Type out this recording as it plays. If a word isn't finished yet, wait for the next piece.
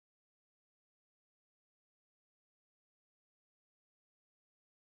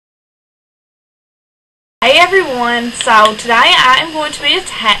everyone. So today I am going to be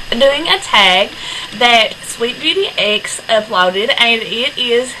doing a tag that Sweet Beauty X uploaded, and it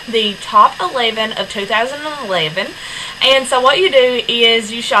is the top 11 of 2011. And so what you do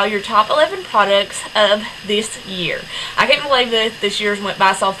is you show your top 11 products of this year. I can't believe that this year's went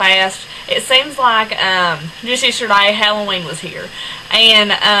by so fast. It seems like just yesterday Halloween was here,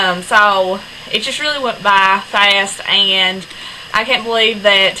 and so it just really went by fast, and I can't believe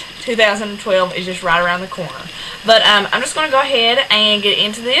that 2012 is just right around the corner. But I'm just going to go ahead and get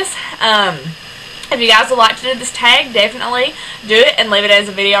into this. If you guys would like to do this tag, definitely do it and leave it as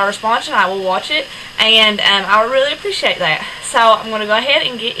a video response, and I will watch it, and I would really appreciate that. So I'm going to go ahead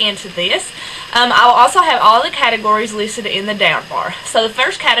and get into this. I will also have all the categories listed in the down bar. So the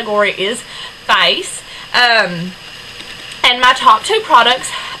first category is face, and my top two products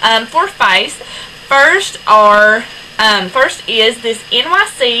for face first is this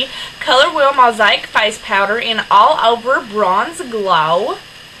NYC Color Wheel Mosaic Face Powder in All Over Bronze Glow.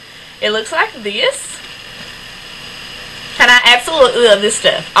 It looks like this, and I absolutely love this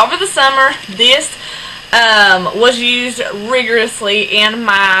stuff. Over the summer, this was used rigorously in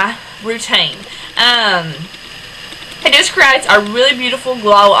my routine. It just creates a really beautiful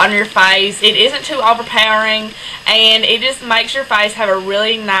glow on your face. It isn't too overpowering, and it just makes your face have a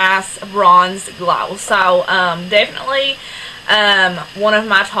really nice bronze glow. So definitely one of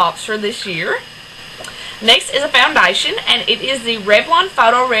my tops for this year. Next is a foundation, and it is the Revlon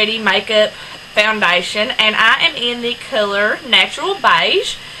Photo Ready Makeup Foundation, and I am in the color Natural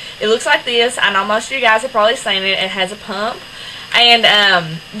Beige. It looks like this. I know most of you guys have probably seen it. It has a pump, and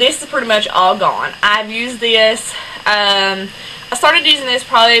this is pretty much all gone. I've used this. I started using this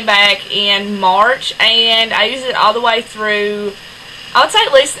probably back in March, and I used it all the way through, I would say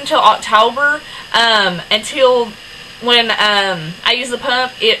at least until October, until when I use the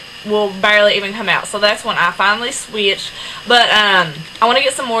pump, it will barely even come out. So that's when I finally switched. But I want to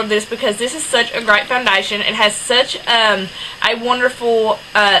get some more of this because this is such a great foundation. It has such a wonderful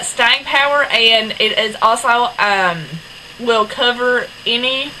staying power, and it is also will cover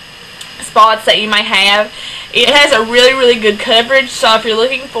any spots that you may have. It has a really good coverage, so if you're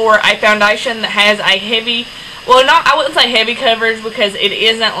looking for a foundation that has a heavy, well, I wouldn't say heavy coverage because it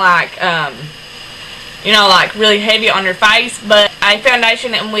isn't like you know, like really heavy on your face, but a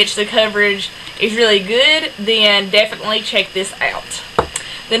foundation in which the coverage is really good, then definitely check this out.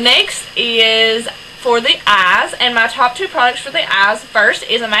 The next is for the eyes, and my top two products for the eyes. First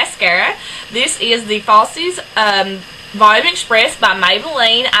is a mascara. This is the Falsies Volume Express by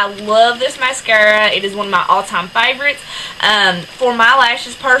Maybelline. I love this mascara. It is one of my all-time favorites. For my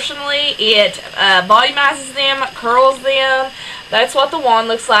lashes personally, it volumizes them, curls them. That's what the wand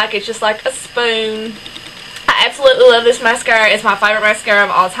looks like. It's just like a spoon. I absolutely love this mascara. It's my favorite mascara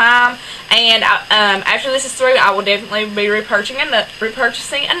of all time. And after this is through, I will definitely be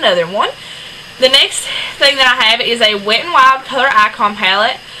repurchasing another one. The next thing that I have is a Wet n Wild Color Icon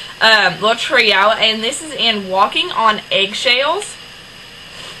Palette, little trio, and this is in Walking on Eggshells.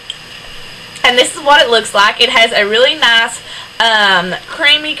 And this is what it looks like. It has a really nice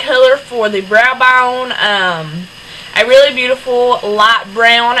creamy color for the brow bone, a really beautiful light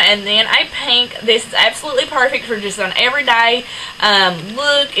brown, and then a pink. This is absolutely perfect for just an everyday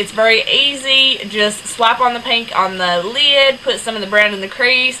look. It's very easy. Just swipe on the pink on the lid, put some of the brown in the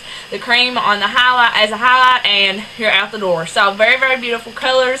crease, the cream on the highlight as a highlight, and you're out the door. So very beautiful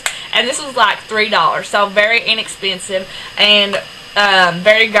colors, and this was like $3, so very inexpensive, and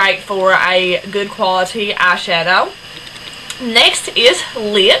very great for a good quality eyeshadow. Next is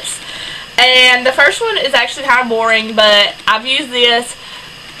lips. And the first one is actually kind of boring, but I've used this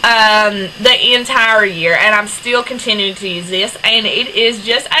the entire year, and I'm still continuing to use this. And it is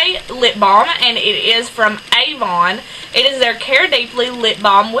just a lip balm, and it is from Avon. It is their Care Deeply Lip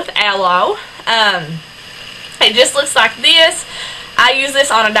Balm with Aloe. It just looks like this. I use this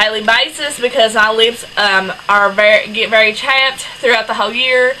on a daily basis because my lips get very chapped throughout the whole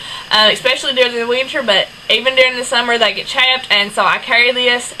year, especially during the winter, but even during the summer they get chapped, and so I carry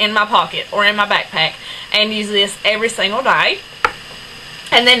this in my pocket or in my backpack and use this every single day.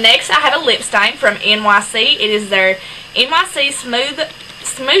 And then next I have a lip stain from NYC. It is their NYC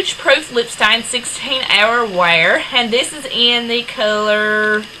Smooch Proof Lip Stain 16-Hour Wear, and this is in the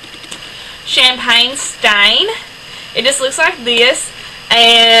color Champagne Stain. It just looks like this,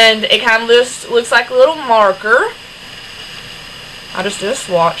 and it kind of looks like a little marker. I'll just do a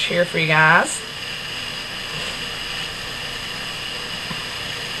swatch here for you guys.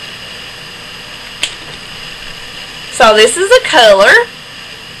 So this is the color.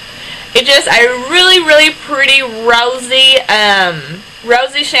 It's just a really pretty rosy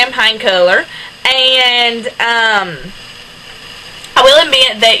champagne color, And I will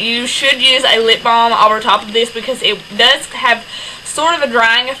admit that you should use a lip balm over top of this because it does have sort of a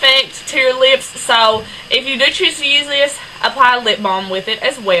drying effect to your lips. So if you do choose to use this, apply a lip balm with it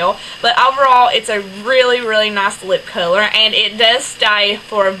as well. But overall, it's a really, really nice lip color, and it does stay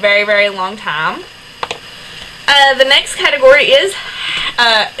for a very, very long time. The next category is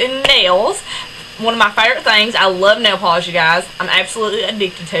nails. One of my favorite things. I love nail polish, you guys. I'm absolutely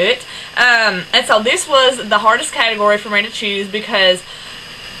addicted to it. And so this was the hardest category for me to choose because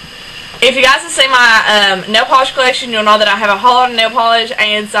if you guys have seen my nail polish collection, you'll know that I have a whole lot of nail polish,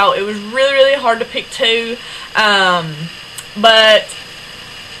 and so it was really, really hard to pick two. But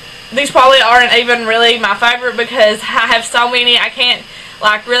these probably aren't even really my favorite because I have so many, I can't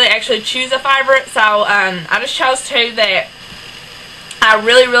like really actually choose a favorite. So I just chose two that I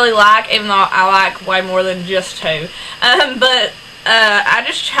really, really like, even though I like way more than just two. But I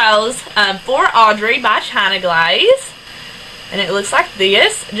just chose For Audrey by China Glaze. And it looks like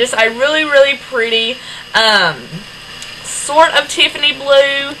this. Just a really, really pretty sort of Tiffany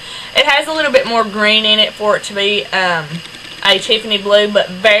blue. It has a little bit more green in it for it to be a Tiffany blue, but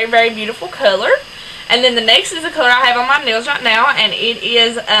very, very beautiful color. And then the next is the color I have on my nails right now, and it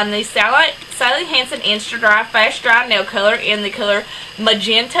is the Sally Hansen Instra Dry Fast Dry Nail Color in the color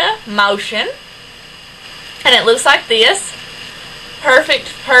Magenta Motion. And it looks like this.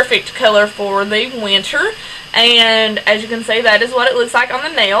 Perfect, perfect color for the winter. And as you can see, that is what it looks like on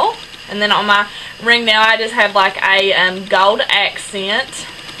the nail. And then on my ring nail, I just have like a gold accent.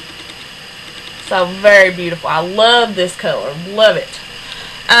 So very beautiful. I love this color. Love it.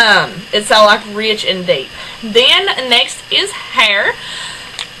 It's so like rich and deep. Then next is hair.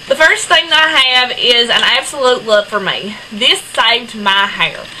 The first thing that I have is an absolute love for me. This saved my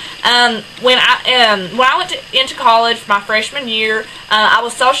hair. When I went into college for my freshman year, I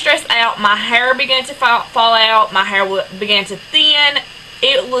was so stressed out. My hair began to fall out. My hair began to thin.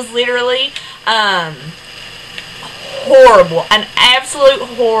 It was literally horrible. An absolute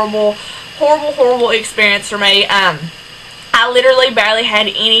horrible experience for me. I literally barely had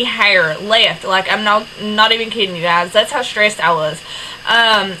any hair left. Like, I'm not even kidding you guys. That's how stressed I was.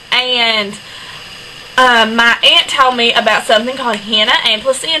 My aunt told me about something called henna and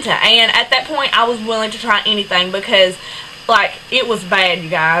placenta, and at that point I was willing to try anything because like it was bad, you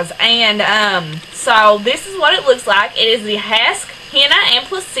guys. And so this is what it looks like. It is the Hask henna and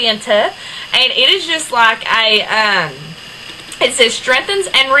placenta, and it is just like a it says strengthens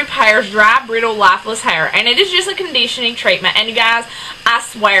and repairs dry, brittle, lifeless hair. And it is just a conditioning treatment. And you guys, I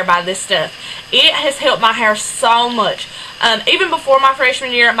swear by this stuff. It has helped my hair so much. Even before my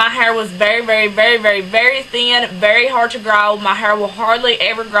freshman year, my hair was very, very, very, very, very thin, very hard to grow. My hair will hardly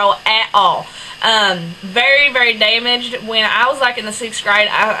ever grow at all. Very, very damaged. When I was like in the 6th grade,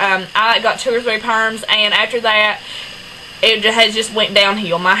 I got 2 or 3 perms, and after that, it has just went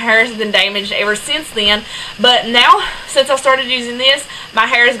downhill. My hair has been damaged ever since then. But now, since I started using this, my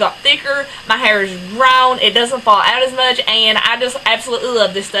hair has got thicker. My hair has grown. It doesn't fall out as much. And I just absolutely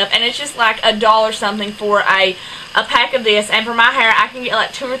love this stuff. And it's just like $1 something for a pack of this. And for my hair, I can get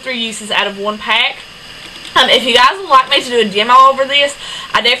like 2 or 3 uses out of 1 pack. If you guys would like me to do a demo over this,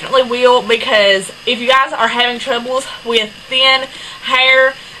 I definitely will. Because if you guys are having troubles with thin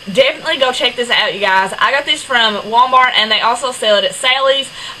hair, definitely go check this out, you guys. I got this from Walmart, and they also sell it at Sally's.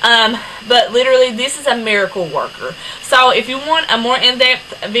 But literally, this is a miracle worker. So if you want a more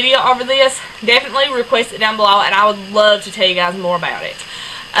in-depth video over this, definitely request it down below, and I would love to tell you guys more about it.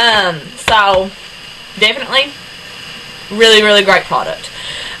 So definitely, really, really great product.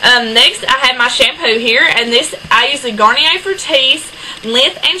 Next, I have my shampoo here, and this I use the Garnier Fructis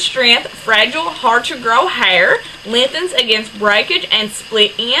Length and Strength Fragile Hard to Grow Hair. Lengthens against breakage and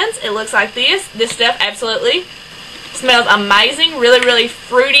split ends. It looks like this. This stuff absolutely smells amazing. Really, really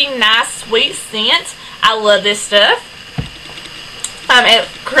fruity, nice, sweet scent. I love this stuff. It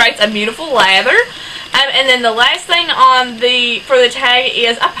creates a beautiful lather. And then the last thing on for the tag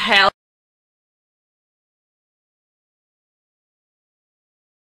is a palette.